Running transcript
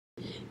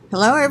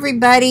Hello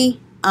everybody.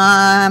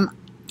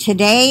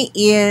 Today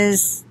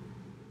is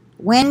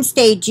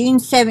Wednesday, June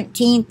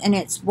 17th, and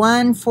it's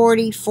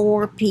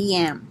 1:44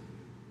 p.m.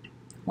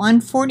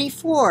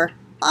 1:44.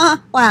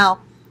 Wow.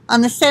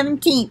 On the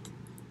 17th.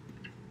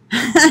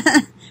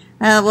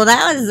 Well,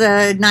 that was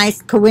a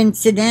nice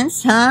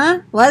coincidence,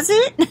 huh? Was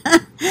it?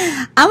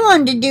 I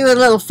wanted to do a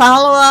little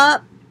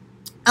follow-up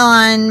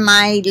on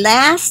my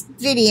last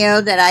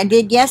video that I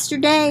did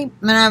yesterday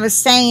when I was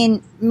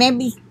saying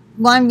maybe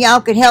one of y'all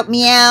could help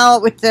me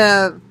out with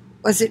the,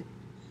 was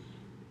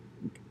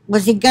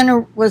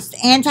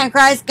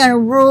Antichrist gonna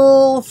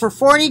rule for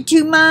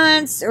 42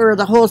 months or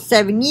the whole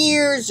 7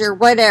 years or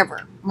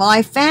whatever? Well,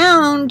 I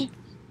found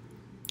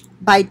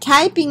by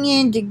typing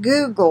into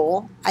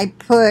Google, I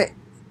put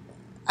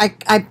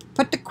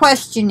the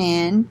question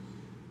in,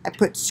 I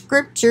put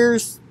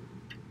scriptures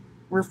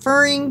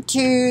referring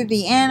to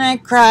the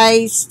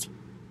Antichrist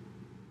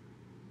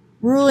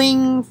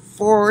ruling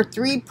for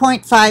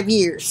 3.5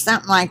 years,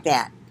 something like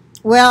that.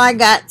 Well, I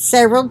got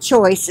several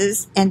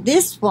choices, and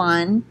this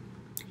one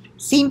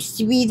seems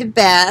to be the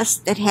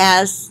best that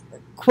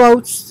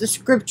quotes the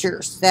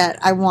scriptures that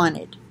I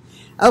wanted.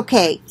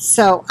 Okay,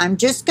 so I'm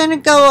just going to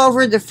go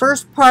over the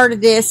first part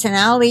of this, and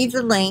I'll leave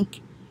the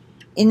link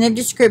in the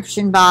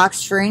description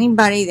box for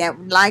anybody that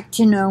would like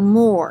to know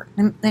more.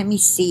 Let me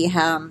see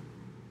how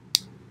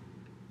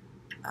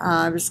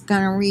I was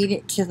going to read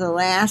it to the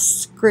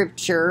last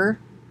scripture.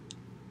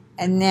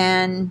 And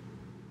then,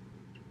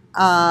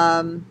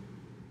 well,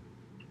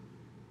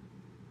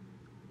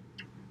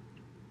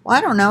 I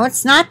don't know,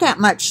 it's not that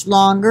much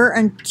longer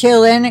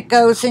until then it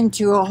goes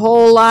into a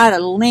whole lot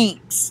of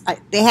links.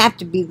 They have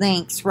to be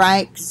links,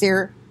 right?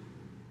 Because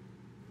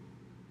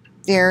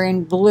they're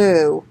in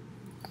blue.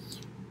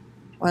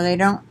 Well,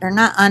 they're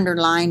not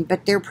underlined,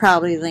 but they're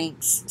probably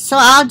links. So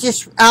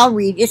I'll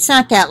read. It's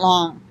not that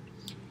long.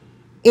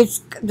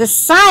 The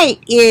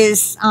site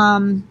is,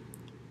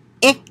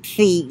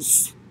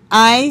 Ichthys.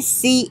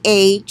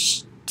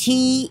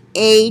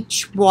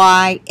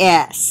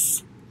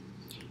 ICHTHYS,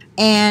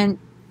 and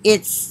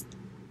it's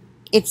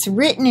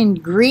written in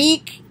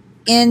Greek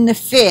in the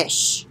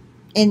fish,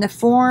 in the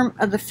form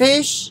of the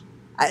fish.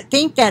 I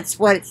think that's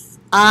what it's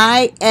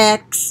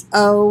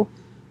IXOY,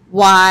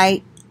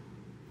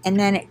 and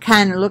then it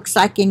kind of looks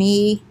like an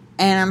E,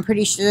 and I'm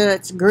pretty sure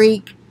it's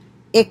Greek.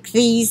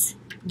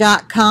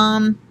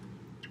 Ichthys.com.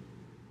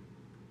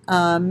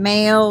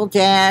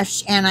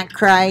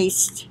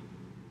 Male-Antichrist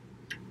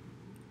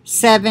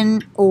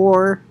 7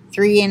 or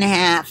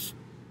 3.5.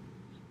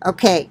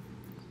 Okay,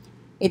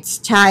 it's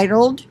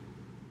titled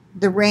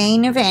The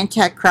Reign of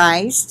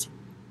Antichrist,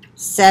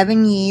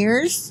 7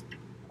 years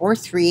or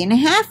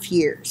 3.5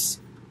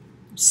 years.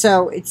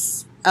 So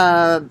it's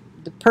the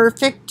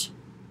perfect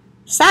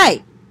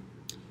site.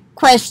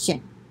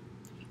 Question: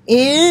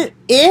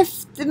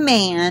 if the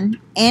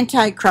man,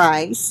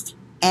 Antichrist,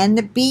 and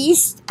the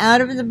beast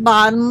out of the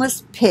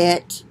bottomless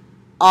pit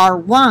are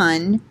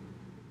one,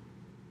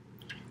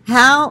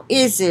 how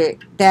is it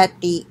that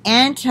the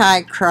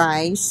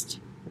Antichrist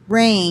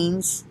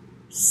reigns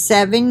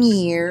 7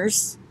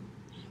 years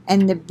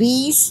and the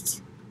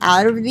beast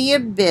out of the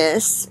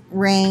abyss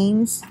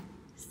reigns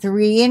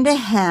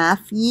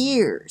 3.5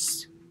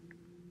 years?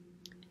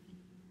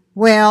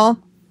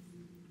 Well,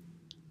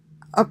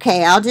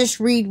 okay, I'll just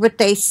read what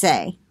they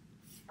say.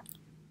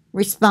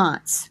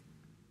 Response: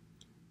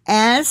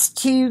 as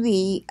to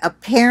the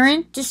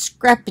apparent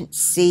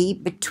discrepancy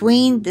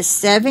between the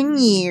 7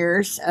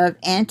 years of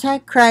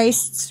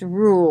Antichrist's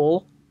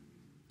rule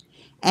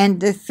and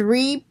the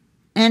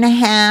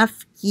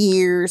 3.5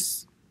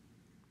 years,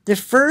 the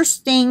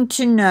first thing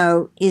to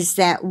note is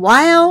that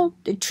while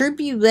the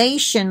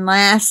tribulation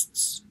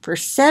lasts for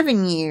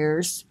 7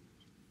 years,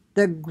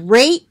 the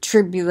Great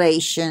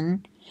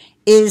Tribulation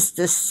is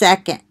the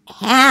second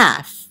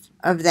half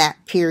of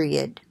that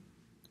period.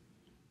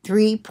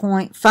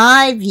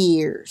 3.5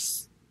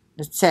 years,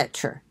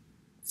 etc.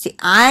 See,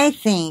 I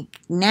think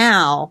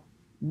now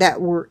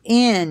that we're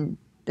in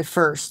the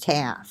first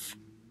half.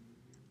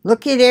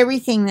 Look at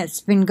everything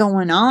that's been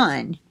going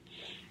on.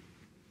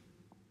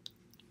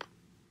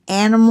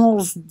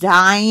 Animals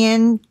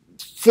dying,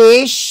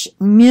 fish,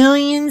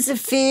 millions of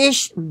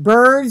fish,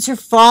 birds are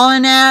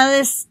falling out of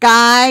the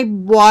sky,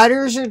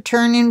 waters are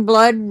turning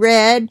blood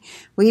red.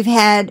 We've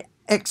had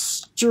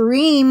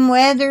extreme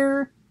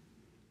weather,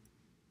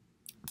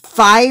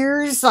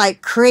 fires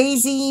like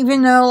crazy,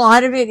 even though a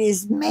lot of it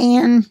is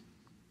man-made,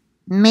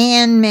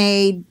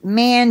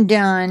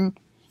 man-done,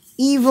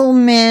 evil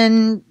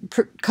men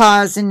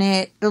causing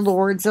it, the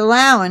Lord's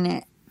allowing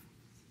it.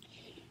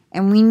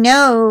 And we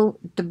know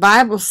the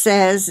Bible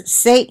says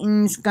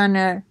Satan's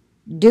gonna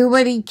do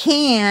what he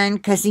can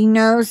because he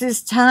knows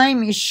his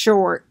time is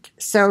short,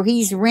 so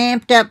he's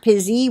ramped up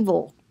his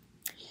evil.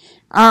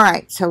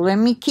 Alright, so let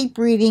me keep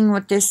reading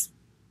what this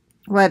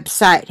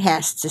website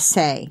has to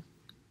say.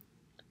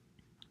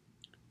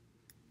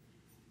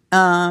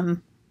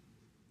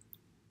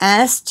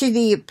 As to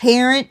the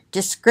apparent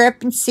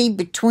discrepancy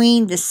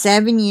between the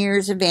 7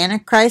 years of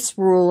Antichrist's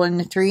rule and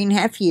the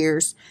 3.5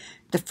 years,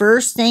 The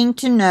first thing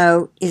to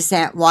note is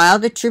that while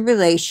the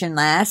tribulation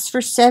lasts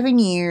for 7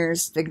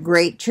 years, the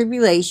Great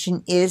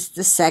Tribulation is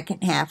the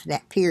second half of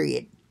that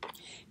period,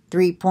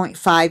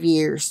 3.5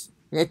 years,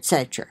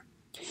 etc.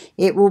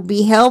 It will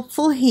be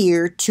helpful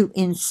here to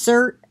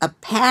insert a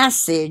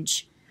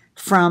passage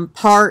from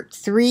Part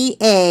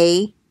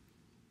 3A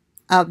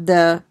of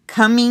the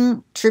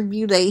Coming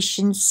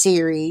Tribulation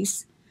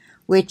series,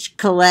 which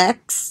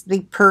collects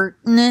the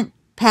pertinent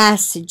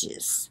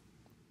passages.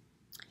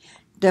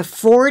 The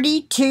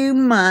 42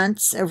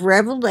 months of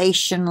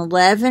Revelation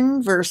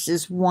 11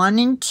 verses 1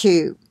 and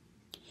 2.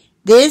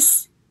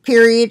 This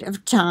period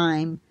of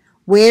time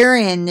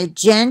wherein the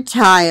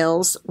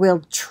Gentiles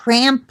will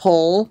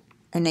trample,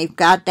 and they've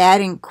got that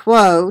in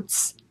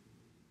quotes,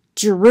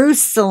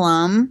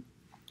 Jerusalem,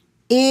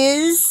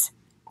 is,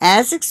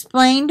 as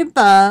explained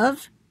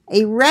above,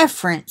 a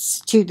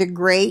reference to the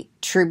Great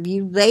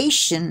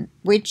Tribulation,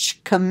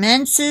 which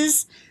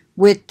commences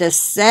with the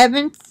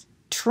seventh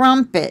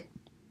trumpet,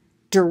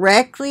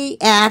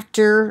 directly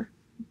after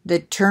the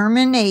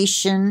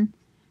termination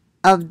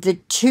of the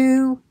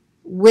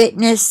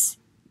two-witness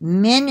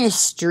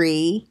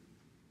ministry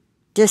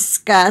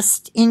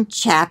discussed in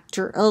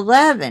chapter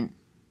 11.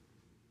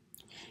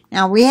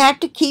 Now we have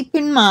to keep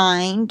in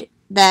mind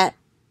that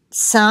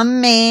some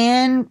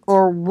man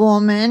or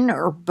woman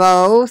or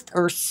both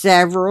or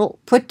several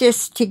put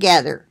this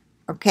together,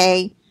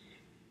 okay?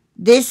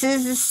 This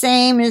is the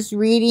same as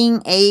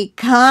reading a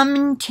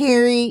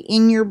commentary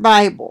in your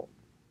Bible.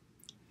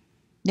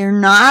 They're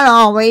not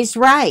always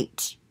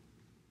right,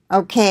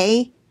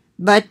 okay?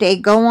 But they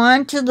go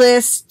on to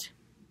list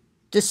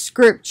the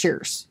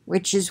scriptures,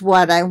 which is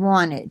what I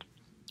wanted.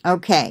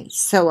 Okay,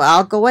 so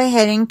I'll go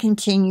ahead and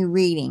continue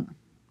reading.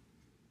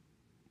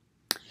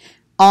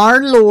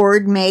 Our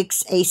Lord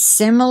makes a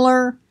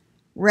similar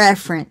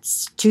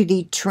reference to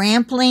the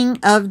trampling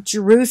of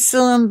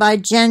Jerusalem by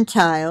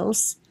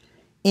Gentiles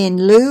in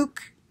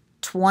Luke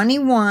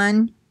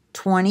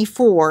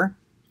 21:24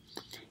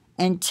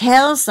 and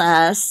tells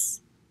us,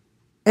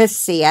 let's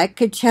see, I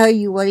could tell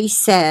you what he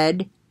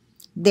said.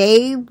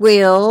 They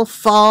will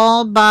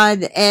fall by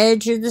the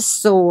edge of the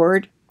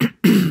sword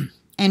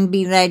and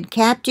be led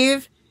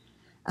captive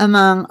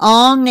among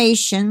all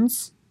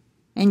nations,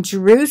 and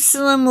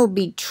Jerusalem will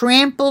be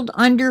trampled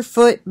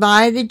underfoot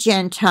by the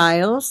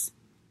Gentiles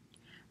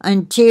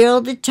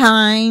until the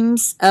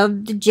times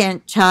of the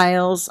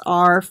Gentiles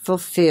are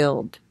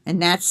fulfilled.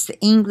 And that's the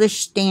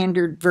English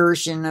Standard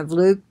Version of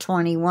Luke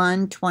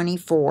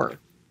 21:24.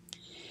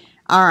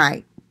 All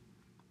right.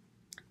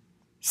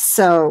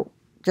 So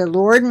the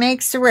Lord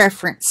makes a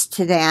reference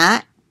to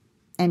that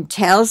and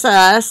tells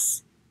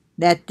us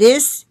that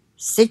this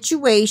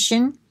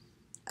situation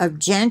of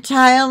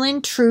Gentile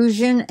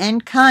intrusion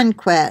and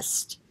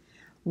conquest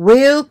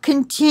will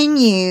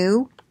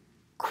continue,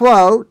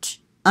 quote,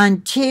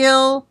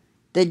 until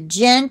the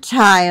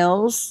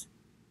Gentiles'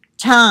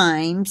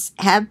 times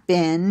have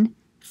been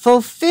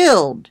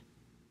fulfilled,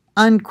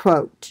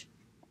 unquote.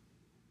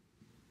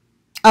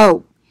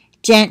 Oh,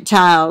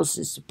 Gentiles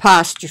is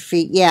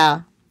apostrophe,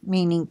 yeah,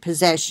 meaning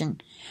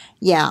possession.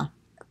 Yeah,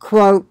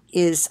 quote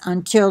is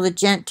until the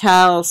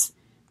Gentiles'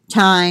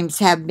 times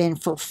have been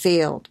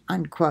fulfilled,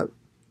 unquote.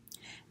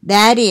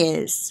 That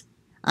is,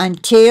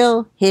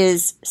 until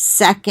his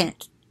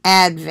second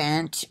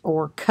advent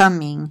or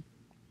coming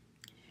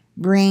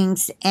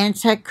brings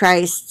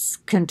Antichrist's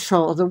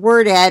control. The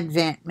word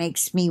advent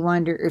makes me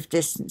wonder if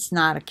this is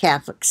not a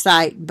Catholic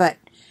site, but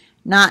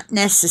not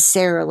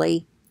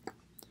necessarily.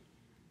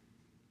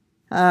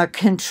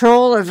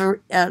 Control of,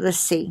 let's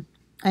see,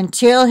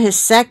 until his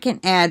second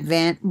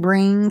advent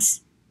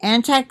brings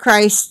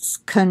Antichrist's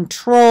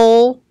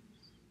control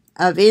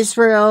of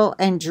Israel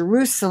and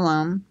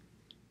Jerusalem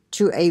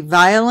to a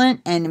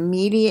violent and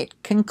immediate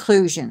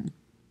conclusion.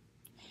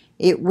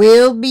 It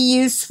will be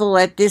useful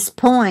at this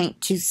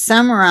point to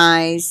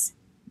summarize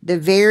the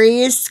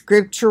various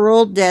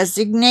scriptural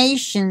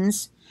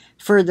designations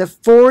for the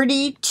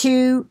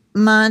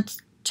 42-month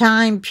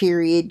time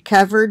period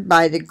covered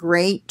by the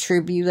Great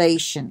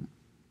Tribulation.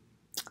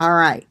 All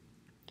right.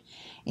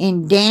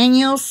 In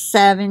Daniel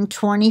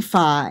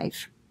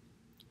 7:25,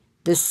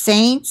 the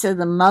saints of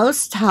the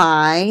Most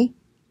High,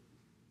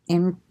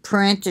 in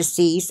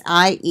parentheses,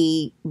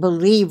 i.e.,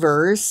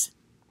 believers,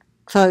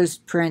 close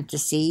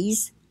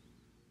parentheses,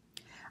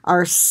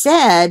 are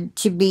said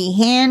to be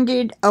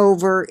handed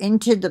over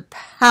into the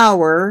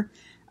power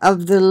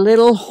of the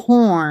little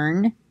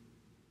horn,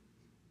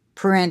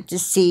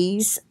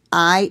 parentheses,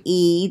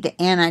 i.e.,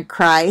 the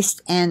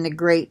Antichrist and the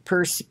great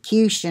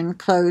persecution,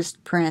 closed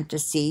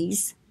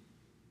parentheses,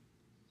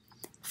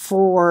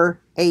 for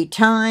a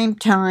time,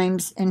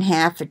 times, and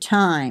half a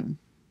time.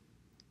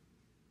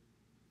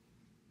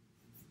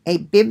 A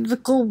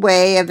biblical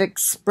way of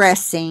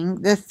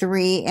expressing the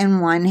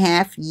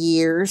 3½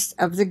 years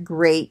of the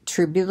Great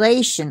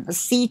Tribulation.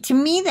 See, to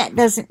me that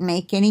doesn't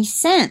make any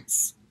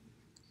sense.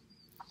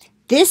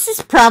 This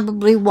is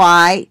probably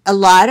why a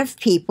lot of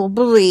people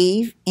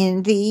believe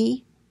in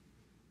the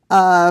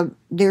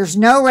there's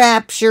no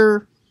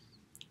rapture,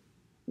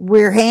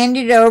 we're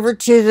handed over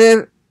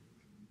to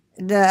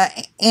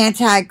the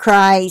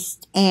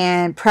Antichrist,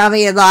 and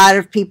probably a lot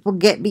of people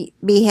get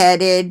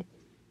beheaded.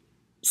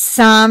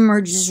 Some are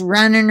just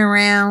running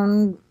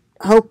around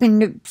hoping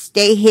to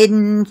stay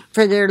hidden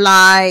for their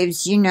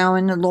lives,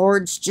 and the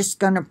Lord's just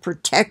going to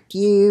protect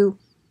you.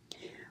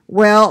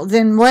 Well,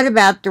 then what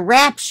about the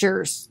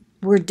raptures?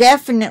 We're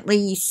definitely,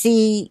 you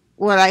see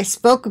what I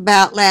spoke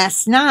about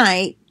last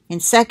night in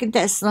 2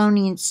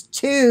 Thessalonians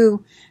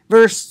 2,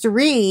 verse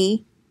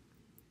 3.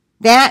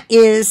 That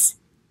is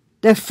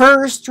the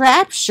first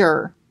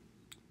rapture,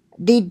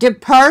 the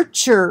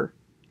departure,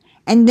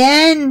 and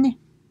then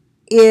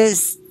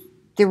is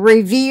the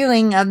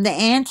revealing of the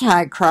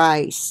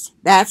Antichrist.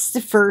 That's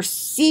the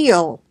first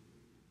seal.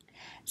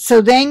 So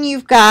then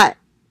you've got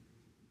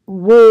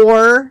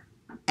war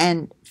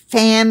and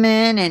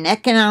famine and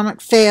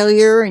economic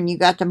failure, and you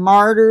got the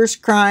martyrs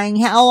crying,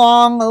 "How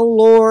long, O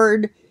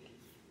Lord?"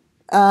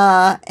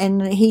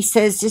 And he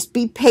says, just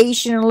be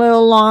patient a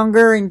little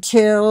longer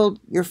until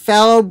your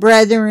fellow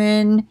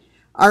brethren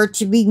are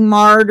to be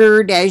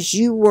martyred as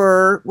you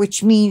were,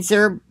 which means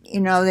they're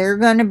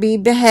going to be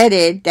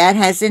beheaded. That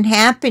hasn't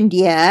happened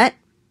yet.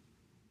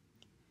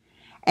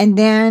 And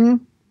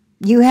then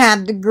you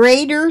have the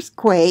great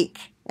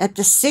earthquake at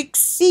the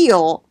sixth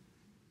seal.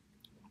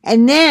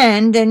 And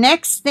then the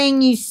next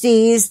thing you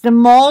see is the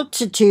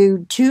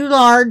multitude, too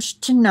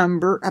large to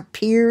number,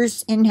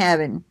 appears in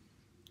heaven.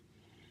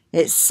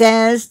 It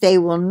says they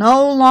will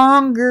no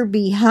longer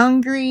be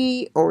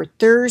hungry or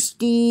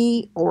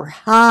thirsty or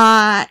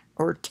hot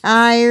or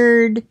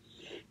tired.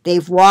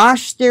 They've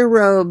washed their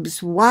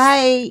robes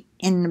white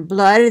in the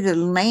blood of the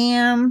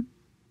Lamb.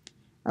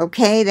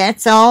 Okay,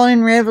 that's all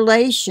in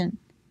Revelation.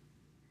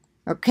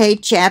 Okay,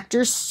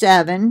 chapter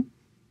 7,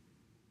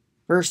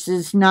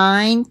 verses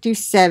 9 through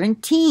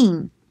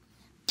 17.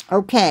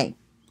 Okay,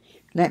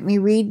 let me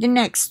read the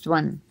next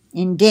one.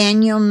 In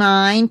Daniel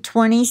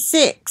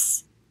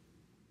 9:26.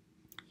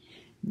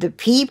 The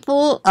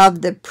people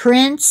of the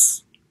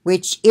prince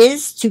which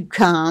is to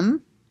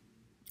come,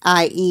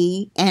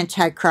 i.e.,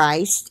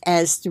 Antichrist,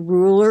 as the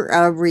ruler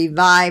of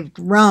revived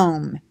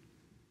Rome,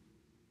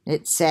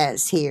 it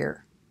says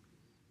here.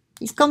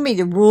 He's going to be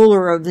the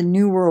ruler of the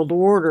New World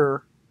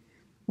Order,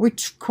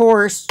 which, of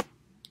course,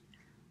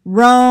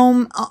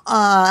 Rome,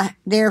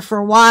 there for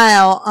a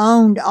while,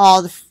 owned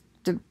all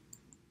the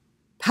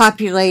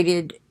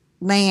populated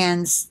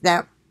lands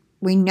that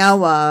we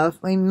know of.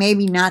 I mean,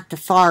 maybe not the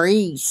Far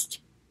East.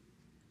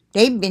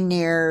 They've been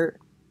there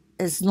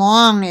as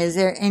long as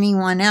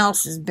anyone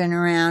else has been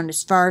around,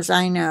 as far as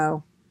I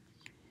know.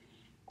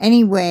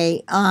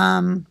 Anyway,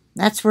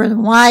 that's where the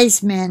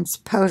wise men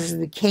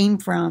supposedly came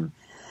from.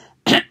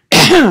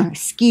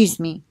 Excuse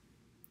me.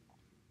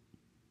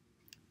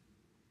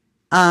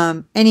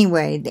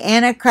 Anyway, the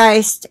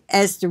Antichrist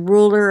as the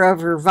ruler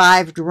of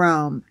revived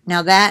Rome.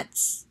 Now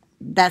that's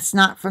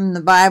not from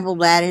the Bible,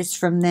 that is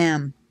from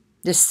them,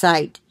 this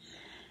site.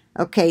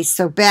 Okay,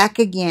 so back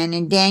again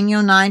in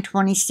Daniel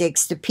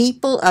 9:26, the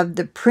people of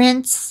the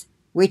prince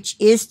which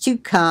is to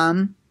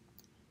come,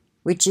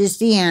 which is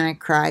the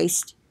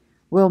Antichrist,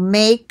 will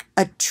make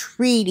a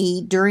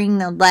treaty during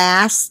the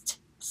last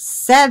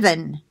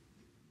 7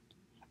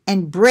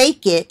 and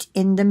break it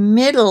in the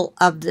middle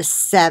of the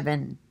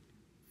 7.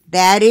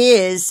 That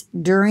is,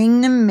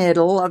 during the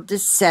middle of the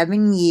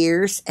 7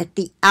 years at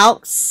the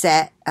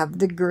outset of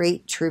the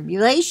Great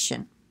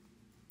Tribulation.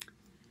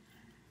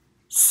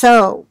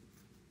 So,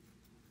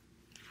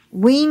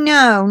 we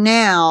know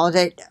now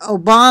that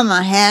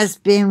Obama has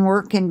been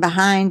working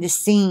behind the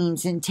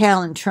scenes and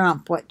telling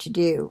Trump what to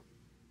do.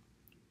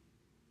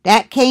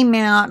 That came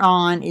out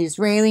on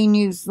Israeli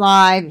News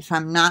Live, if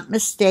I'm not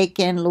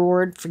mistaken.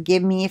 Lord,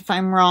 forgive me if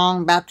I'm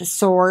wrong about the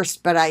source,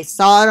 but I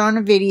saw it on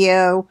a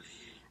video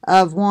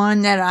of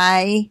one that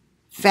I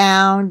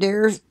found.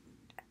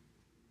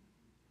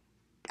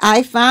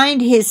 I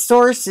find his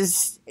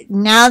sources,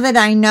 now that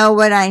I know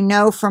what I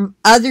know from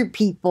other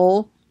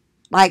people,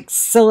 like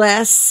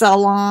Celeste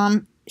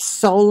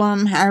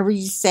Solom, however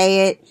you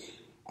say it,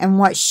 and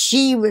what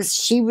she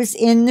was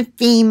in the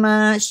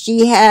FEMA.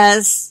 She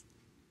has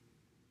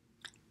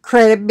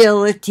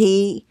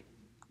credibility.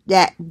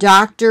 That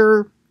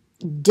Dr.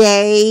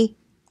 Day,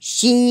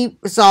 she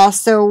was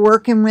also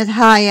working with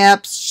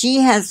high-ups. She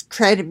has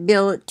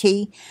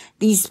credibility.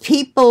 These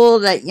people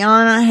that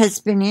Yana has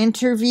been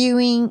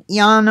interviewing,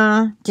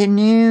 Yana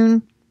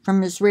Danoon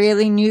from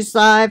Israeli News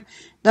Live,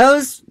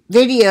 those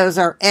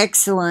videos are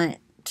excellent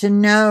to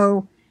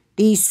know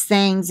these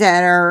things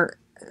that are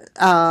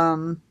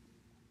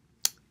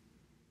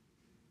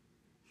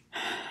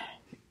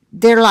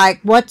they're like,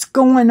 what's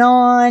going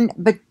on,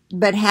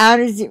 but how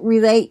does it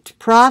relate to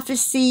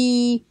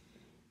prophecy?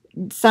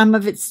 Some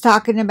of it's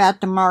talking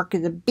about the mark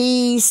of the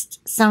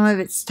beast. Some of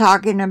it's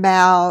talking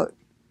about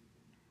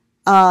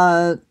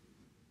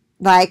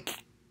like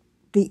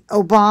the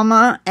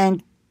Obama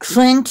and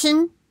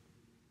Clinton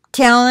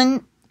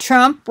telling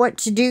Trump what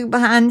to do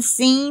behind the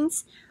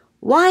scenes.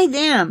 Why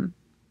them?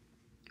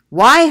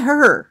 Why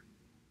her?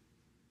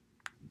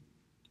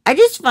 I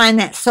just find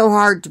that so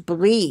hard to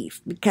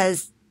believe,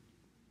 because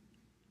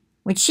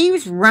when she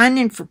was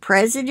running for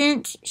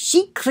president,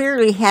 she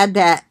clearly had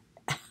that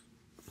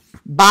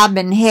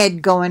bobbing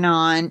head going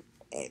on.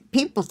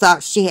 People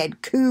thought she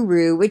had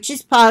kuru, which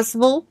is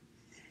possible.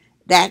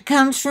 That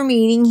comes from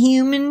eating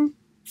human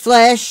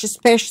flesh,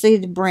 especially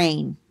the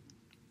brain.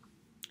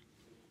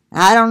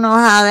 I don't know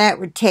how that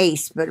would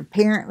taste, but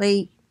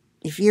apparently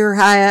if you're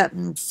high up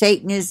in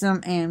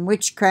Satanism and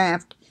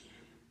witchcraft,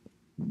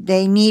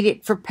 they need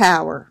it for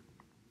power.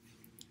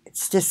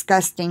 It's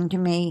disgusting to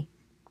me.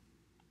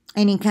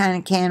 Any kind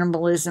of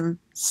cannibalism,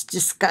 it's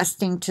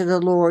disgusting to the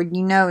Lord.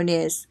 You know it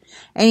is.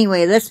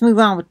 Anyway, let's move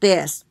on with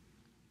this.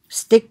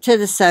 Stick to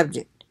the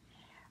subject.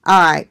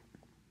 All right.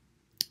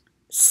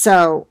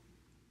 So,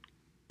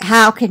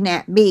 how can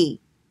that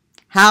be?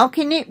 How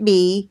can it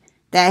be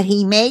that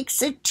he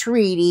makes a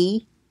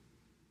treaty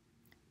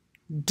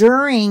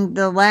during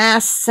the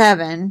last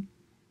 7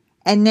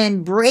 and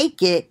then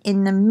break it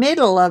in the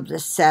middle of the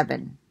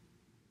 7?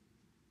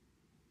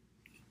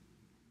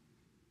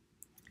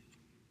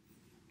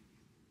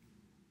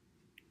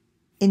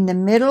 In the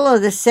middle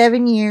of the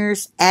 7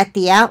 years at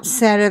the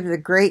outset of the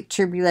Great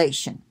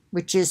Tribulation,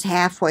 which is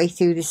halfway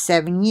through the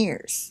 7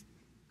 years.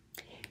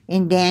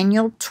 In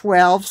Daniel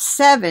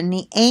 12:7,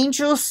 the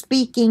angel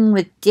speaking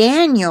with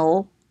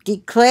Daniel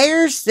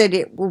declares that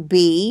it will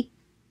be,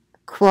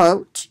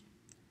 quote,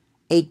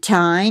 a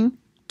time,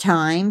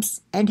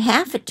 times, and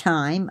half a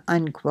time,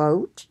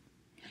 unquote,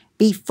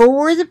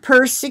 before the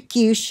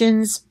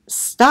persecutions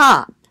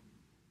stop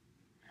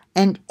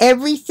and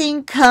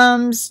everything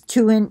comes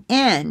to an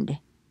end.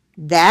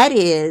 That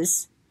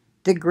is,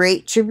 the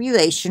Great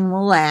Tribulation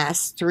will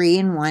last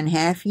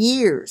 3.5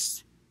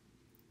 years.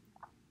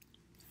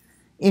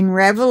 In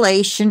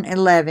Revelation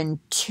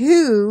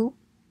 11:2,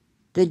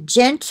 the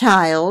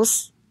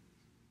Gentiles,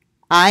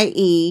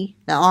 i.e.,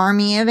 the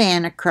army of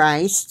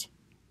Antichrist,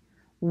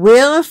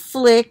 will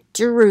afflict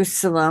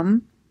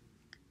Jerusalem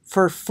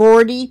for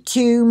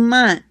 42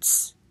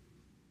 months.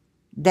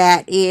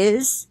 That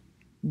is,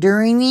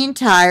 during the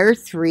entire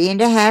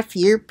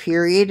 3.5-year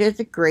period of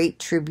the Great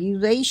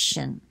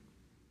Tribulation,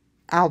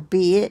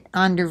 albeit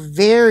under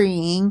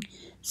varying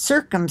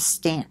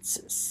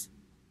circumstances.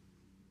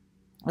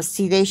 Let's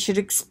see, they should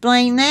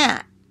explain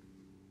that.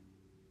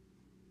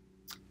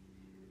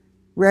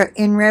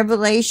 In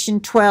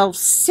Revelation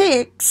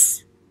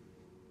 12:6,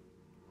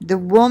 the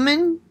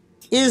woman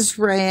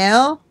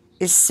Israel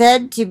is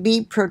said to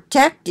be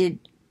protected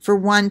for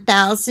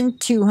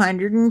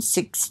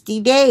 1,260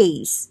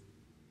 days.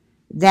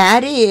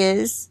 That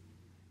is,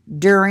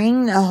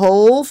 during the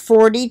whole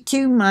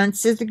 42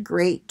 months of the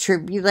Great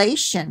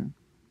Tribulation,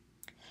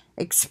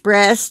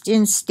 expressed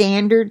in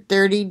standard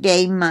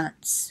 30-day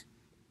months.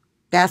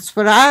 That's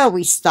what I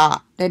always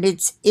thought, that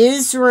it's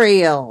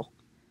Israel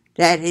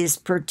that is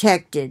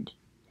protected.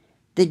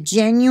 The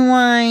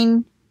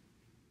genuine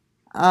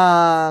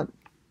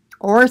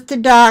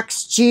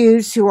Orthodox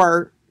Jews who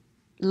are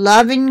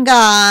loving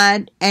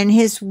God and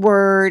His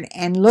Word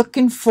and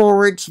looking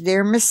forward to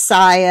their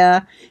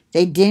Messiah.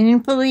 They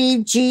didn't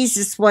believe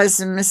Jesus was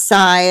the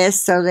Messiah,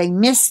 so they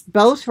missed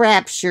both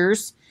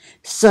raptures,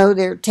 so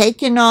they're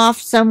taken off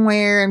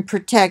somewhere and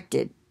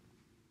protected.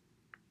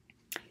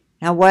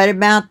 Now, what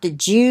about the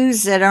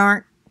Jews that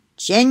aren't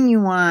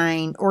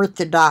genuine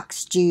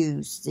Orthodox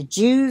Jews? The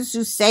Jews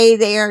who say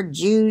they are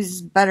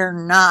Jews but are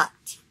not.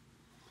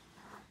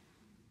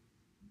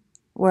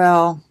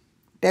 Well,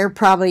 they're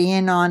probably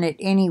in on it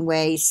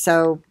anyway,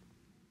 so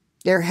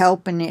they're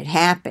helping it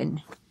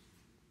happen.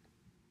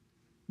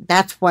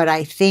 That's what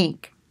I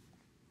think.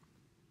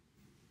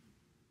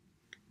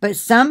 But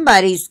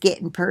somebody's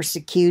getting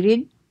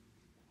persecuted,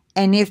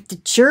 and if the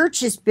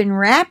church has been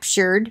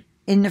raptured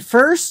in the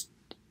first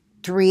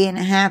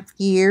 3.5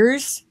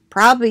 years,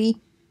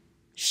 probably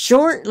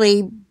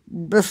shortly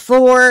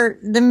before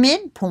the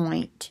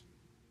midpoint.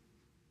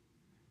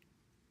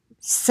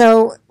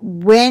 So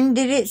when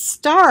did it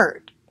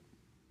start?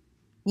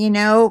 You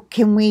know,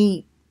 can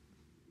we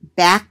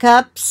back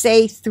up,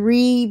 say,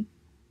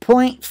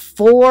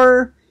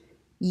 3.4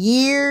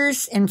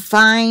 years and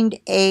find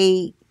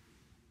a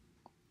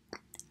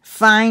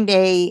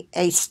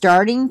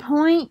starting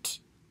point?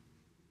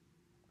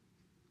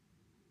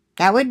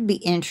 That would be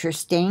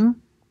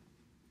interesting.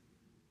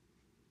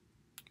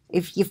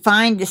 If you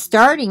find the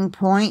starting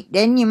point,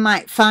 then you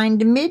might find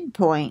the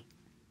midpoint,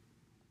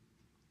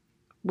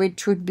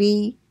 which would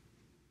be...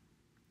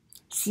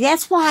 See,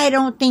 that's why I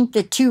don't think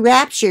the two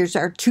raptures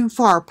are too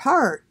far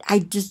apart. I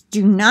just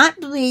do not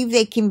believe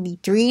they can be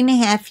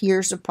 3.5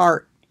 years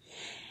apart.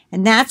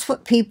 And that's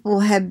what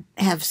people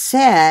have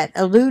said,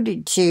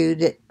 alluded to,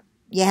 that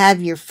you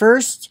have your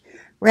first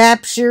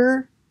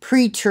rapture,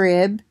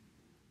 pre-trib,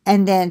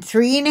 and then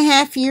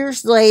 3.5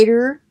 years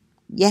later,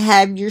 you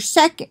have your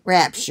second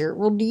rapture.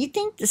 Well, do you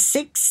think the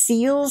 6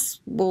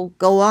 seals will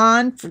go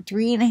on for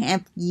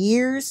 3.5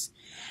 years?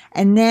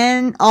 And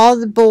then all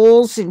the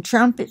bowls and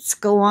trumpets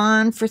go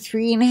on for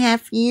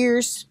 3.5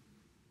 years?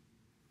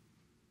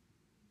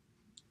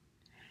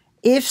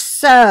 If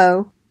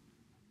so,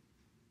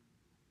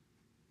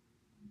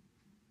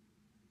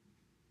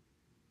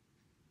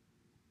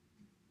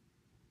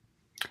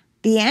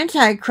 the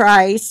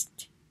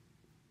Antichrist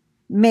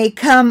may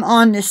come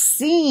on the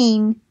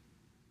scene,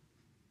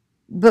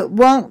 but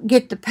won't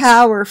get the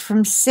power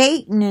from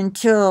Satan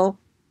until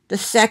the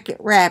second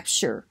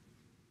rapture.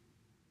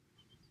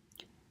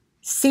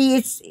 See,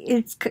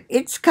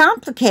 it's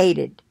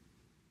complicated.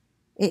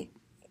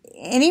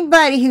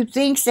 Anybody who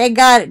thinks they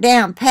got it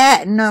down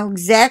pat and know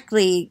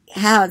exactly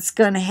how it's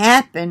going to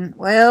happen,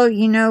 well,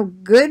 you know,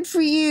 good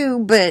for you,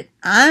 but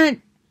I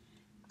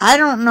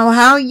don't know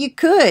how you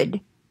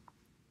could.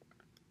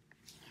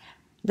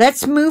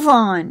 Let's move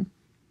on.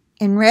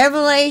 In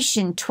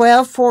Revelation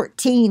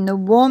 12:14, the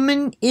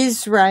woman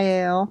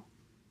Israel,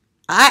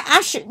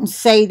 I shouldn't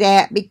say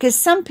that because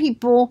some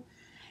people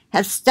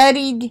have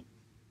studied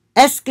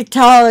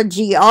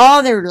eschatology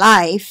all their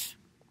life,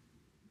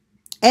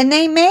 and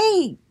they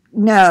may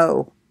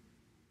know.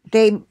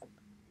 But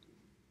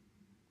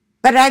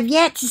I've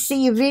yet to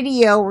see a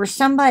video where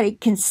somebody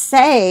can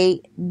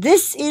say,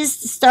 this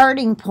is the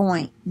starting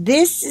point,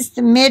 this is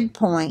the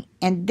midpoint,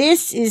 and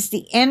this is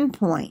the end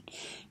point.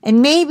 And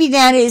maybe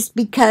that is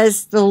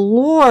because the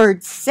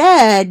Lord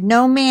said,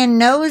 no man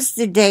knows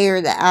the day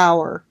or the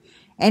hour.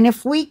 And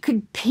if we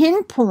could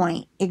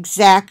pinpoint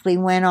exactly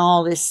when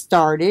all this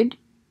started,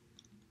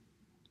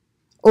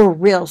 or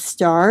will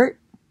start,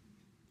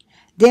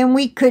 then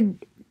we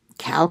could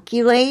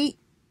calculate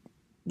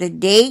the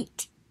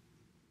date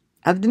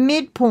of the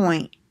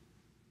midpoint.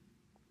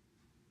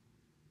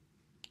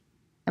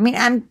 I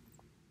mean,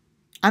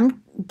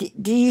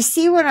 do you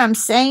see what I'm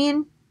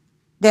saying?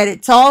 That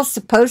it's all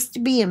supposed to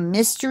be a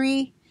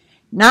mystery,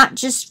 not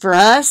just for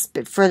us,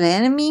 but for the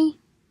enemy?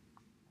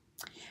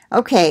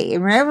 Okay,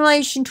 in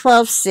Revelation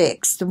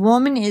 12:6, the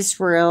woman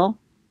Israel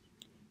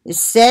is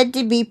said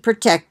to be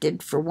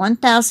protected for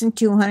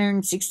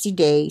 1,260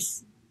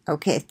 days.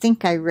 Okay, I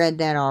think I read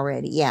that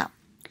already. Yeah.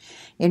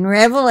 In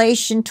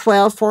Revelation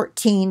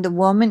 12:14, the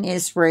woman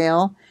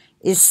Israel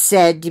is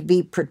said to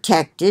be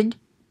protected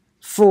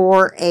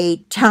for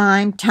a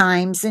time,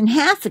 times, and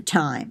half a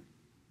time.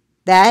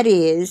 That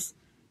is,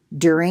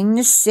 during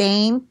the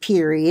same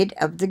period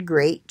of the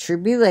Great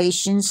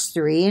Tribulation's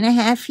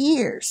 3.5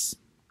 years.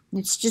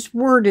 It's just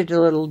worded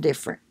a little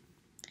different.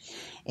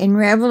 In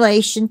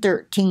Revelation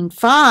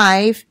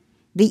 13:5,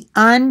 the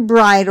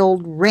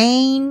unbridled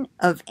reign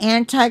of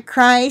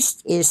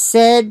Antichrist is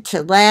said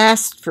to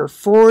last for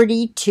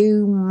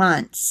 42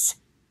 months.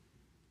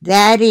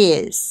 That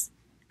is,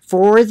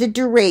 for the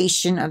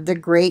duration of the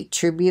Great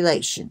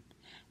Tribulation.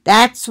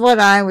 That's what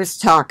I was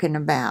talking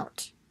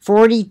about.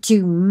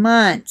 42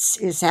 months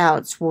is how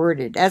it's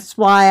worded. That's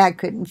why I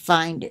couldn't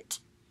find it.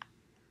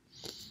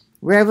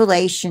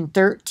 Revelation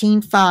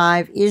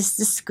 13:5 is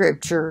the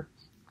scripture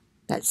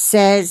that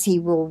says he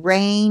will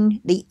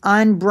reign. The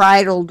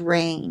unbridled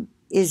reign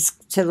is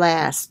to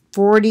last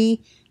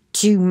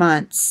 42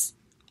 months.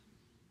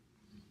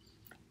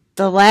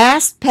 The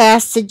last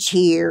passage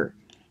here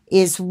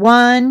is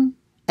one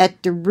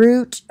at the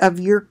root of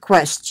your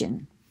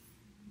question.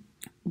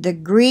 The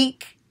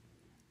Greek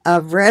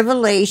of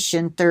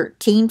Revelation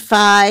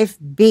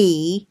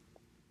 13:5b,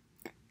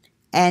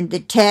 and the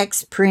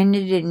text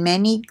printed in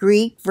many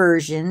Greek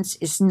versions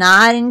is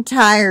not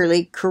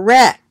entirely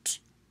correct.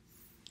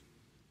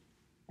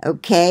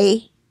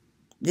 Okay,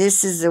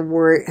 this is a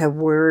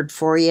word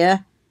for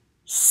you.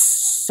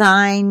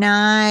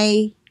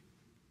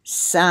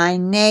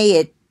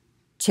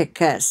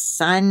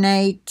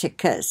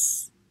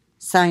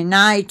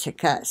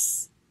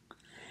 Sinaiticus.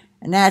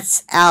 And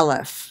that's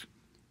Aleph.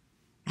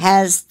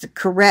 Has the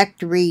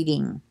correct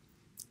reading.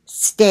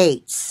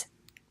 States,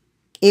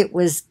 it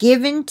was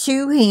given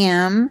to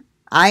him,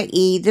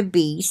 i.e. the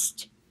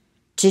beast,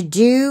 to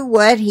do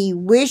what he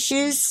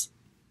wishes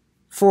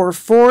for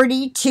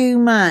 42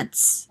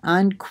 months,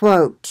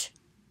 unquote.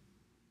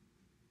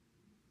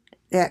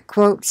 That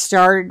quote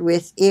started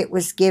with, it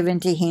was given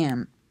to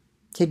him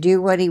to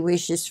do what he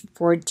wishes for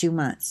 42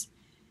 months.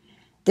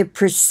 The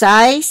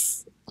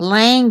precise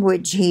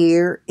language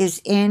here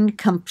is in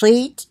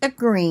complete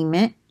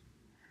agreement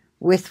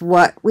with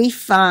what we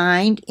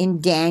find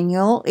in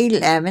Daniel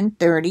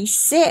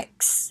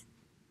 11:36.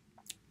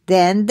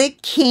 Then the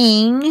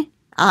king,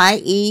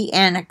 i.e.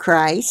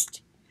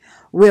 Antichrist,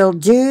 will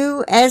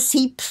do as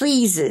he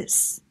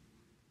pleases.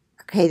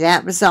 Okay,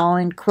 that was all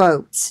in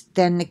quotes.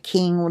 Then the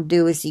king will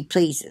do as he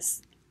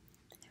pleases.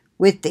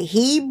 With the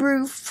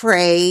Hebrew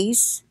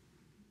phrase,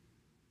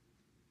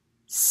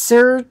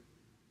 sertsono,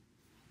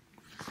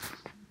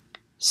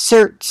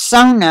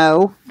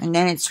 and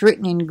then it's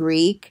written in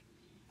Greek,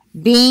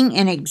 being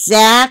an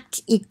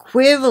exact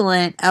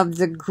equivalent of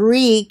the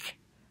Greek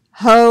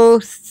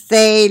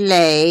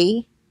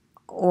hothele,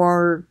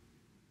 or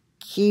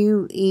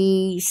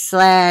QE/LEI.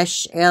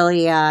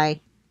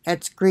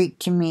 That's Greek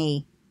to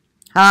me.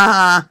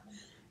 Ha!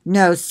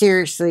 No,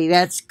 seriously,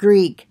 that's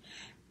Greek.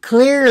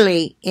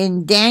 Clearly,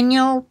 in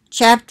Daniel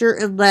chapter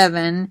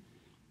 11,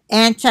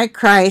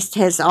 Antichrist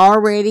has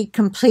already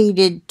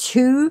completed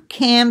 2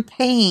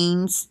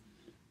 campaigns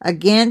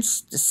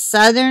against the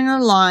Southern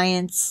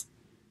Alliance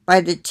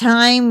by the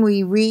time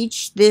we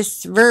reach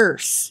this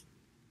verse.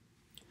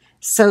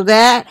 So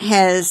that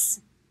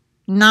has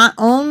not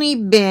only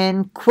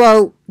been,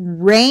 quote,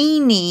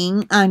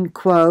 reigning,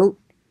 unquote,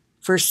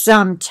 for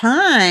some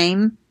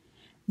time,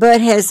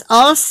 but has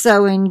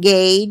also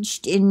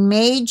engaged in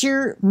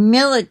major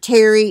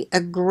military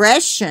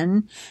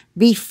aggression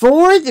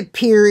before the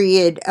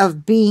period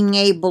of being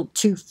able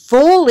to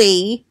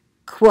fully,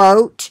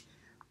 quote,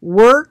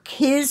 work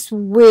his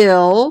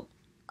will,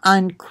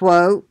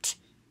 unquote,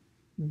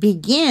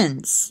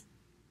 begins.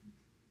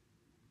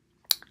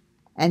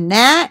 And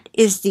that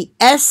is the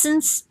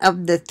essence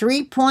of the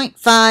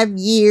 3.5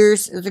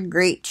 years of the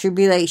Great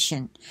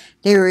Tribulation.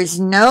 There is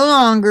no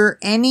longer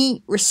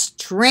any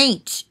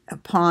restraint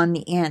upon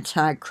the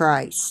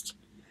Antichrist.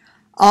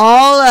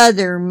 All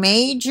other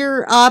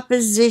major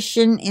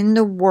opposition in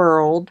the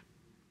world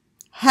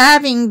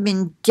having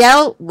been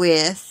dealt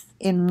with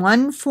in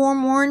one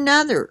form or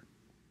another.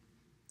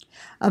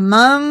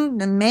 Among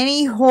the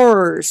many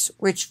horrors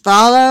which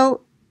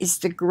follow is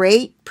the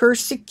great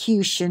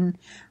persecution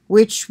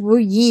which will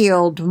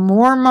yield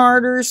more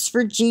martyrs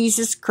for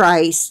Jesus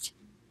Christ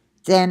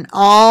than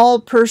all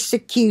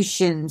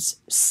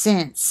persecutions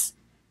since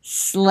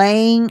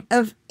slaying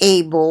of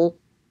Abel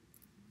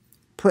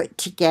put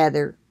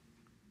together.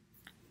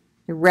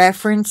 The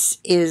reference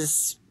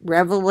is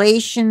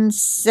Revelation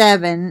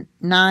 7,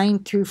 9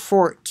 through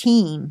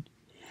 14.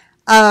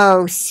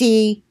 Oh,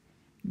 see,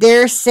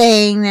 they're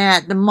saying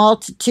that the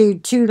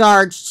multitude too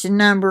large to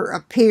number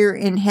appear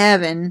in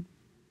heaven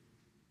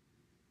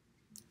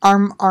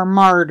are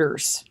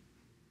martyrs.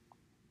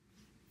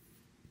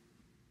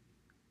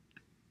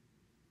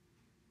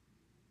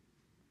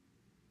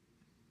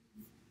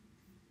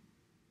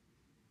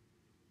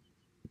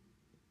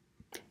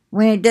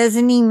 When it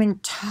doesn't even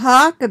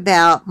talk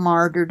about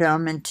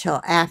martyrdom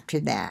until after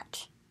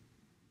that.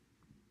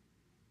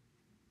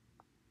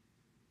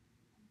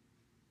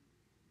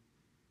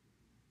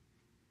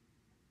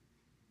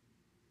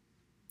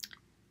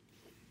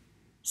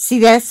 See,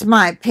 that's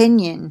my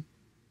opinion.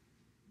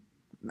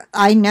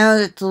 I know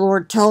that the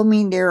Lord told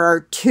me there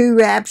are 2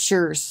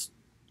 raptures.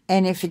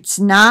 And if it's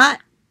not,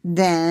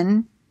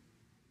 then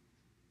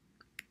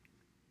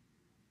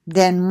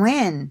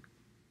when?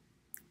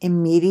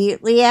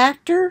 Immediately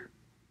after?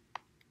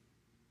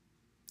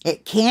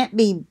 It can't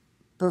be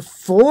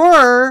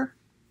before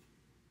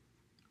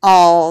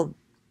all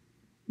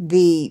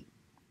the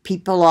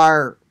people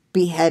are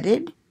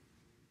beheaded.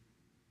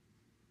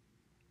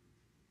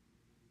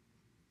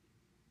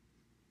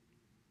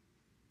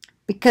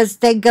 Because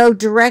they go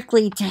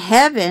directly to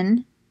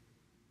heaven.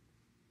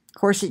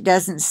 Of course, it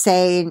doesn't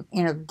say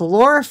in a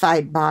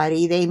glorified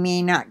body. They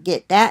may not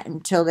get that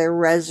until they're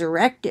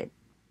resurrected,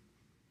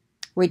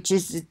 which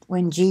is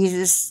when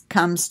Jesus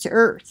comes to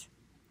earth.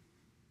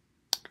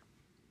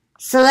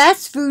 So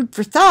that's food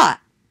for thought.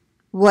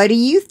 What do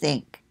you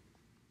think?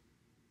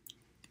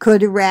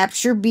 Could a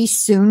rapture be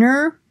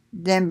sooner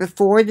than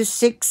before the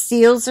 6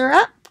 seals are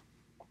up?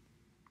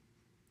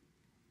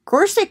 Of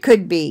course it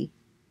could be.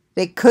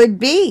 They could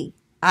be.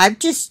 I've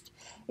just,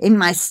 in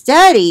my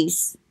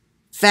studies,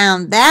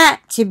 found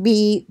that to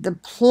be the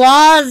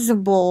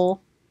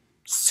plausible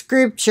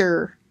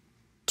scripture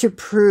to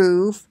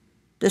prove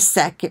the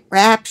second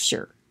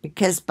rapture.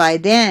 Because by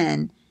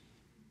then,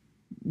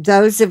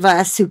 those of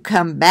us who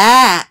come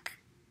back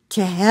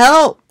to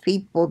help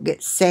people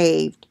get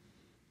saved,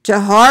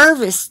 to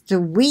harvest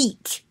the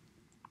wheat,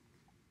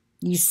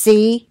 you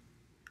see,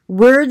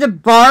 we're the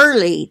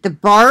barley. The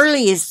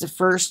barley is the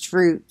first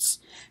fruits.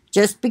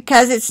 Just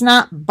because it's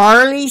not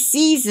barley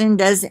season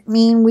doesn't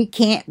mean we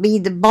can't be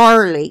the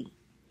barley.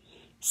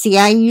 See,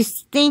 I used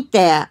to think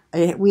that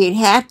we'd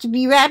have to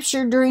be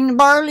raptured during the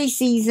barley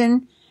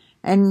season,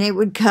 and it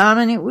would come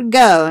and it would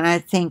go. And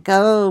I'd think,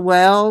 oh,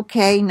 well,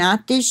 okay,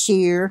 not this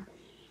year.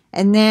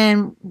 And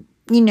then,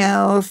 you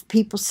know, if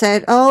people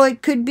said, oh,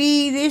 it could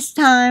be this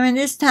time and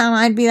this time,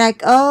 I'd be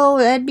like, oh,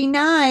 that'd be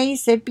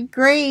nice. That'd be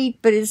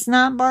great, but it's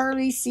not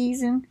barley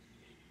season.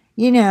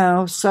 You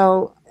know,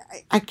 so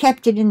I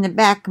kept it in the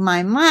back of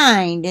my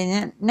mind,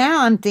 and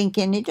now I'm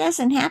thinking it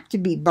doesn't have to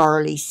be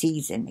barley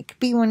season. It could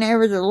be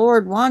whenever the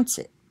Lord wants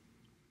it.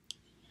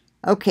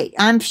 Okay,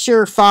 I'm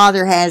sure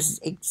Father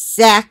has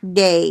exact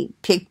day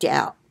picked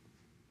out.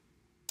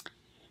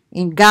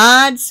 In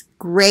God's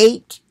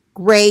great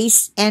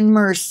grace and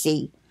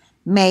mercy,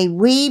 may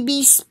we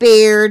be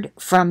spared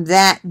from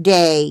that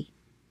day.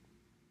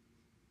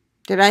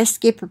 Did I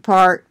skip a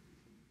part?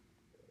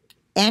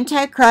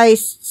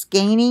 Antichrist's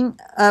gaining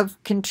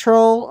of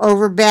control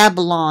over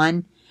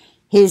Babylon,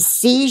 his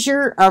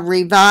seizure of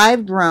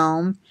revived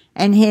Rome,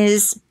 and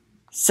his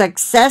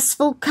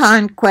successful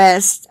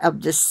conquest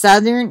of the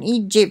southern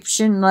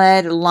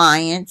Egyptian-led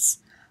alliance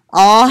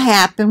all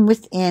happened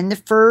within the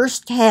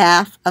first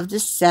half of the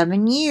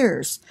 7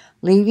 years,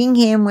 leaving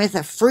him with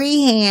a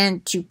free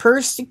hand to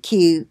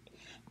persecute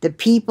the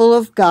people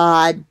of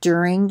God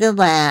during the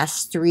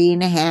last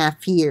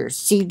 3.5 years.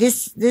 See,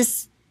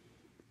 this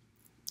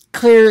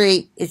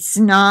clearly, it's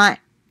not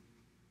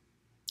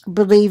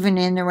believing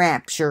in the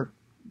rapture.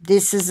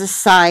 This is a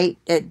site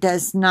that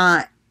does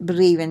not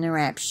believe in the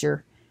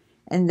rapture.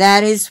 And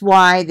that is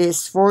why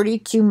this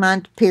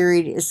 42-month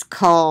period is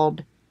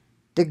called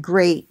the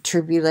Great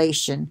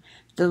Tribulation.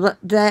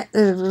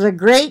 The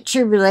Great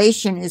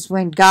Tribulation is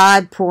when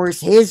God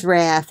pours His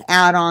wrath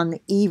out on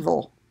the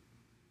evil,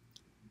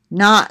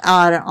 not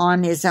out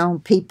on His own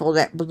people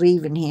that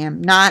believe in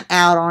Him, not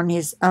out on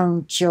His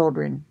own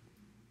children.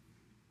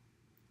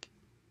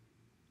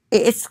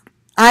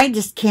 I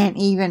just can't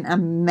even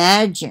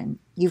imagine.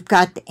 You've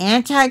got the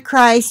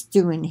Antichrist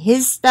doing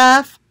his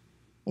stuff,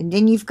 and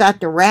then you've got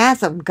the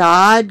wrath of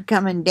God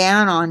coming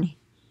down on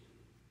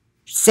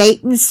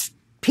Satan's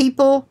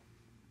people.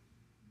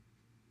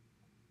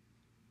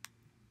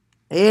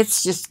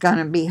 It's just going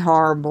to be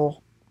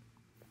horrible.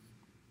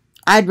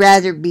 I'd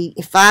rather be,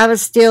 if I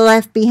was still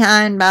left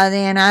behind by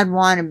then, I'd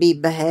want to be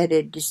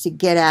beheaded just to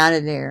get out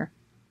of there.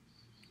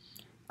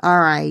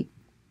 All right.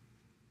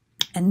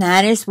 And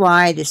that is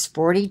why this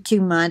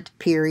 42-month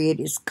period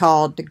is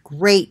called the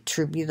Great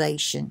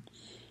Tribulation.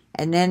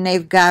 And then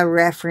they've got a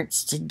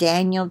reference to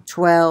Daniel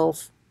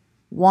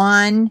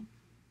 12:1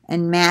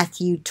 and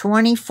Matthew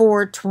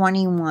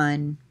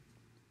 24:21.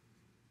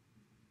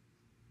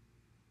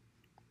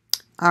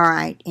 All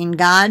right. In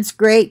God's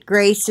great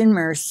grace and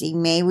mercy,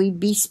 may we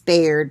be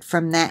spared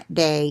from that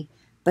day.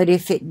 But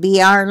if it be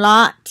our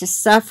lot to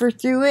suffer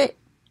through it,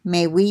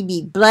 may we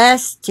be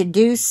blessed to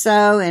do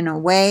so in a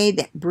way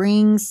that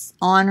brings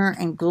honor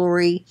and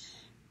glory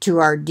to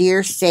our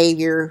dear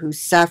Savior who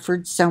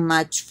suffered so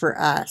much for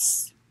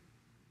us.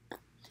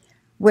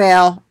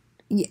 Well,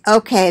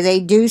 okay, they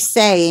do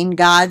say in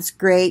God's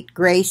great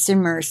grace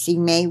and mercy,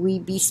 may we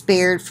be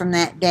spared from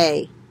that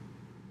day.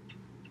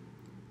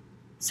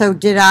 So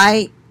did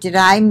I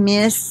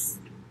miss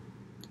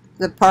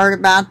the part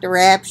about the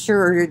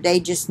rapture, or did they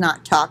just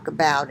not talk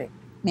about it?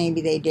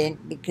 Maybe they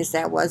didn't, because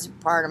that wasn't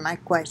part of my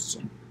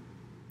question.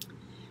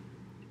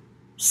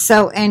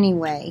 So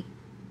anyway,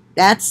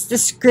 that's the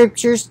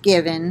scriptures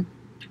given.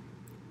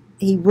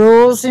 He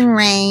rules and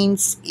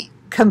reigns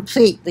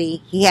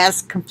completely. He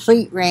has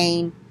complete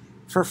reign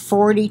for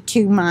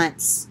 42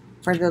 months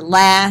for the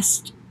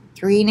last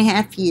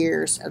 3.5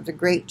 years of the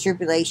Great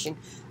Tribulation,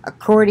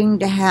 according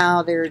to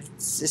how they're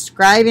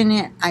describing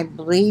it. I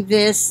believe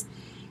this.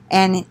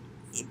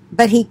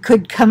 But he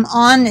could come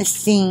on the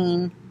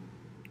scene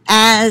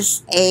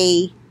as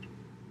a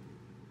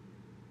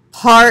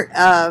part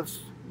of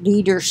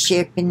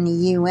leadership in the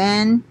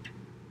UN,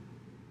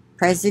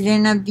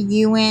 president of the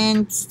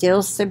UN,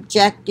 still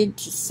subjected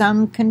to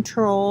some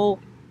control,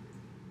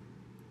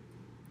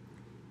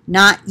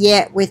 not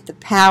yet with the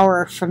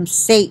power from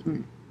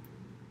Satan.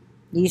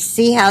 You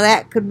see how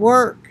that could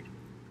work?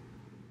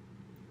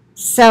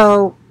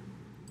 So,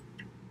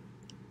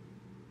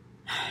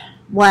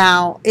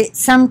 wow,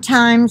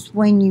 sometimes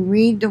when you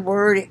read the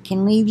Word, it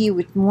can leave you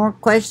with more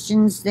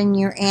questions than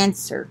your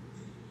answer.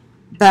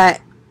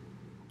 But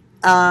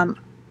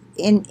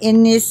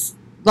in this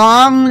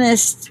long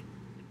list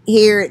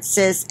here, it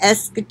says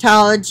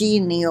eschatology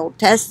in the Old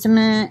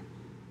Testament,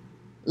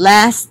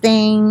 last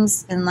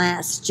things and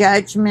last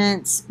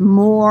judgments,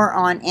 more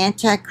on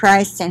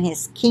Antichrist and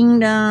his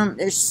kingdom.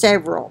 There's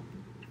several.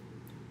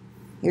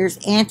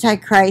 Here's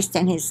Antichrist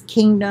and his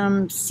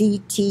kingdom,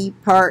 CT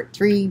Part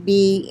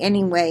 3B.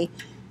 Anyway,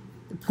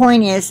 the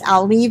point is,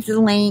 I'll leave the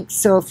link,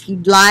 so if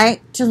you'd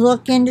like to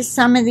look into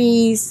some of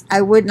these,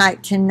 I would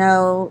like to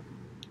know.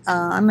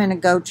 I'm going to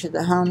go to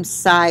the home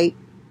site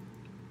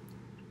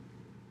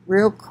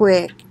real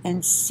quick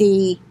and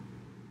see.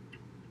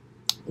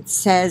 It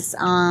says,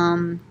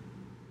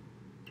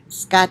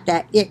 it's got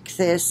that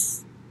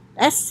ichthys.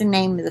 That's the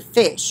name of the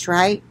fish,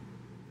 right?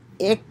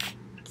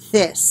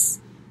 Ichthys.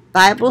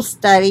 Bible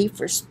study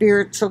for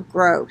spiritual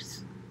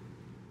growth.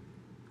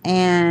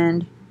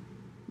 And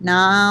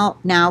now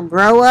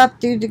grow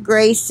up through the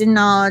grace and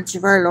knowledge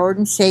of our Lord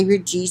and Savior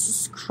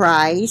Jesus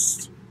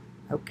Christ.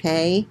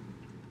 Okay.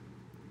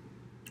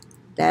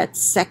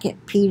 That's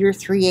 2 Peter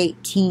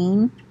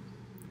 3:18.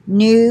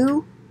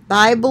 New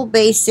Bible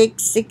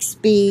Basics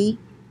 6B.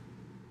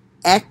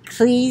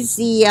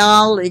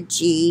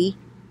 Ecclesiology,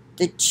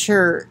 the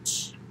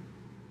church.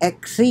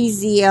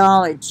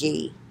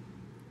 Ecclesiology.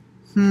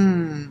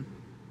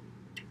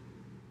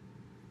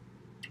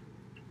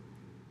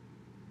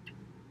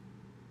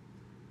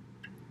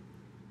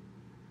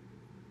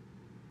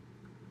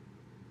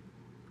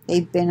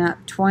 They've been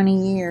up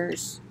 20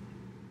 years.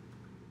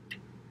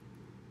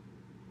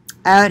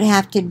 I would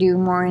have to do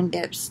more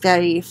in-depth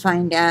study to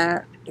find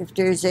out if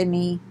there's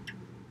any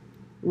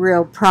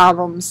real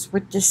problems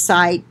with the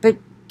site. But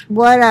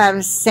what I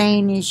was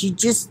saying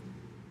is,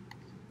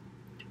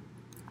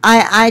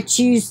 I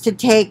choose to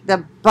take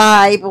the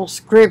Bible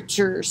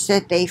scriptures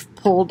that they've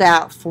pulled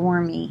out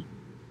for me.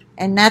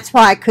 And that's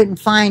why I couldn't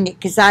find it,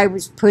 because I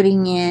was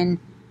putting in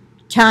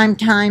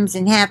times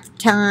and half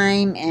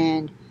time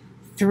and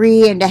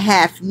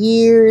 3.5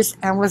 years.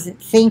 I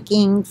wasn't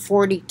thinking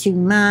 42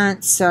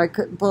 months, so I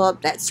couldn't pull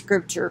up that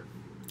scripture.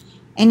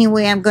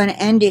 Anyway, I'm going to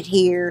end it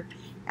here.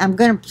 I'm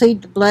going to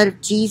plead the blood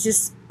of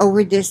Jesus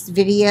over this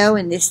video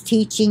and this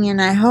teaching,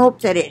 and I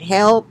hope that it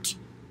helped.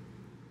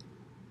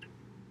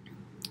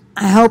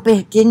 I hope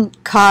it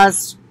didn't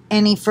cause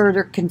any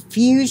further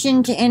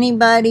confusion to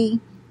anybody.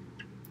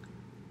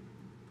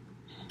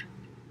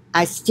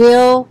 I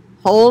still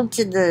hold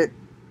to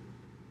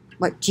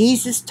what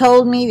Jesus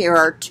told me. There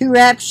are 2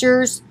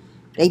 raptures.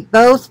 They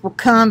both will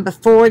come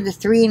before the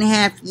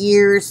 3.5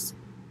 years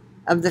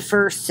of the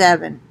first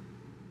 7.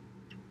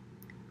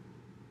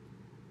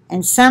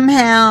 And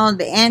somehow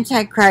the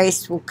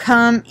Antichrist will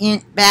come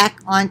back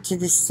onto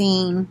the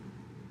scene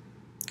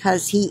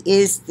because he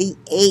is the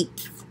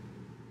 8th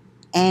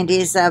and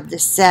is of the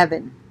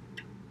 7.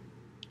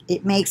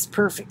 It makes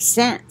perfect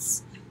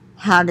sense.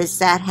 How does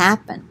that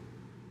happen?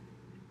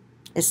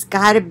 It's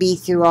got to be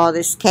through all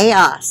this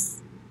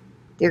chaos.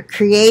 They're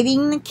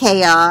creating the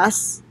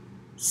chaos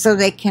so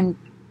they can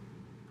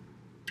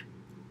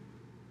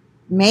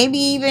maybe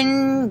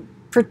even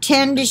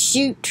pretend to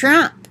shoot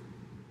Trump.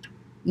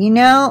 You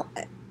know,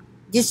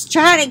 just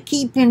try to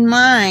keep in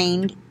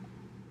mind,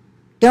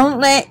 don't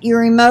let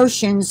your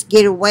emotions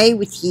get away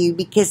with you,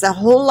 because a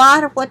whole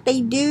lot of what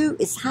they do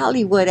is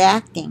Hollywood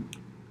acting.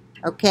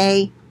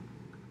 Okay?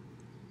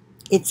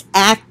 It's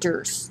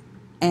actors.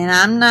 And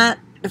I'm not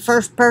the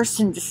first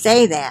person to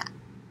say that.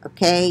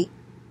 Okay?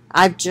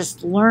 I've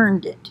just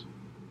learned it.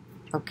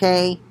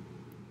 Okay?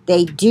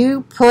 They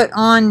do put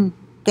on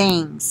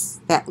things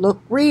that look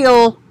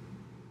real,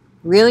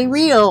 really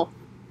real,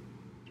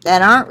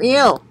 that aren't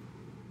real,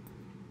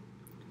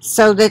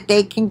 so that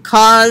they can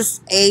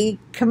cause a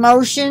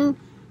commotion,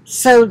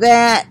 so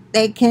that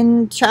they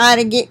can try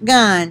to get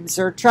guns,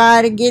 or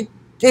try to get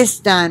this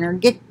done, or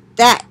get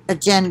that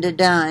agenda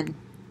done.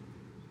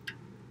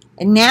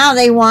 And now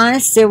they want a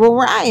civil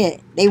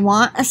riot. They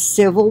want a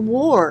civil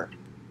war.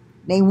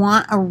 They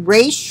want a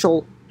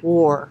racial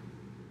war.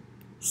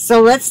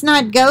 So let's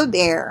not go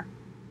there.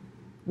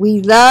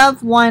 We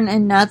love one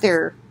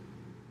another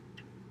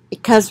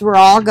because we're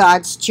all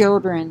God's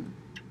children.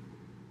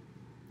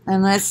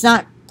 And let's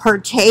not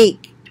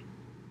partake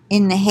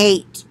in the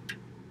hate,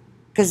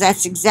 because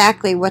that's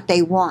exactly what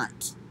they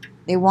want.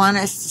 They want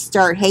us to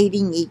start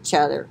hating each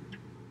other.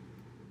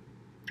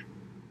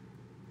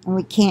 And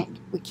we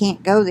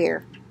can't go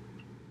there.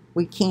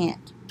 We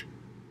can't.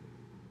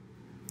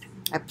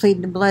 I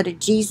plead the blood of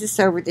Jesus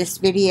over this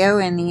video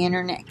and the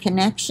internet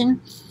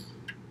connection,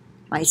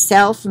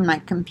 myself and my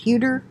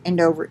computer, and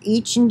over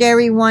each and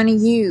every one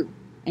of you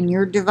and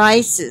your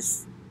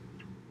devices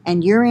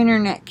and your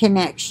internet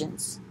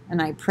connections.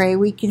 And I pray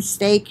we can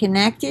stay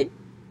connected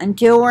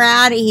until we're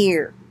out of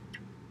here,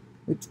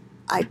 which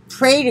I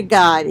pray to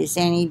God is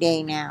any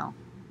day now.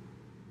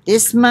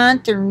 This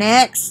month or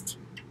next,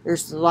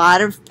 there's a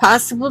lot of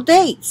possible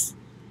dates.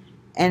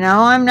 And no,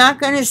 I'm not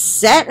going to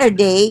set a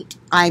date.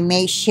 I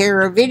may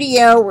share a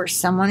video where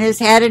someone has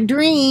had a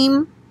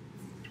dream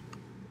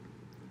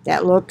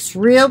that looks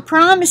real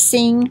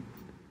promising.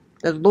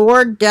 The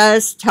Lord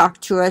does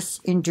talk to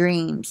us in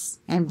dreams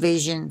and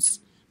visions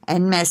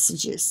and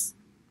messages.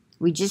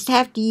 We just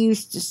have to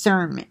use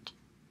discernment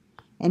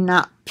and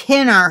not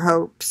pin our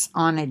hopes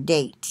on a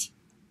date.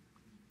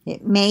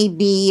 It may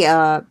be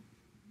a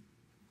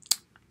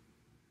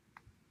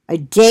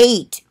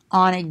date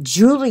on a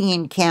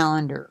Julian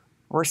calendar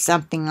or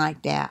something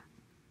like that.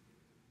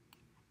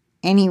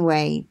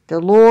 Anyway, the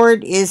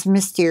Lord is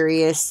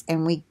mysterious,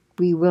 and we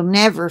will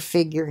never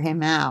figure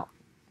him out.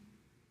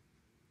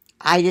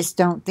 I just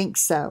don't think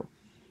so.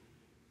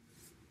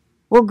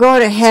 We'll go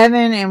to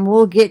heaven and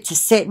we'll get to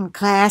sit in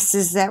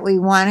classes that we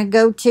want to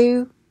go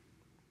to.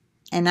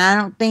 And I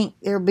don't think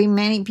there'll be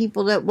many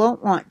people that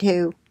won't want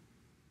to,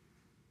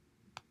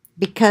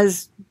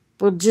 because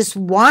we'll just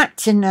want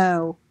to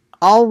know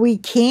all we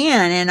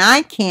can, and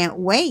I can't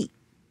wait.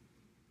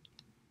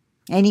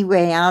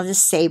 Anyway, I'll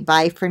just say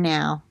bye for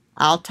now.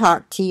 I'll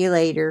talk to you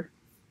later.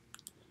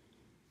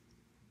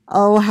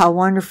 Oh, how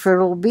wonderful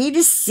it'll be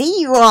to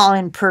see you all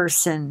in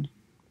person.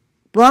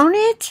 Won't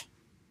it?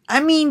 I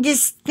mean,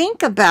 just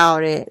think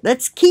about it.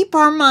 Let's keep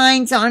our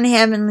minds on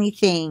heavenly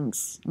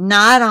things,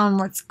 not on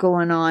what's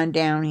going on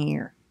down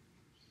here.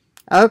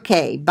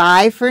 Okay,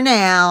 bye for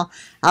now.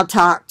 I'll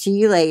talk to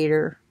you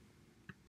later.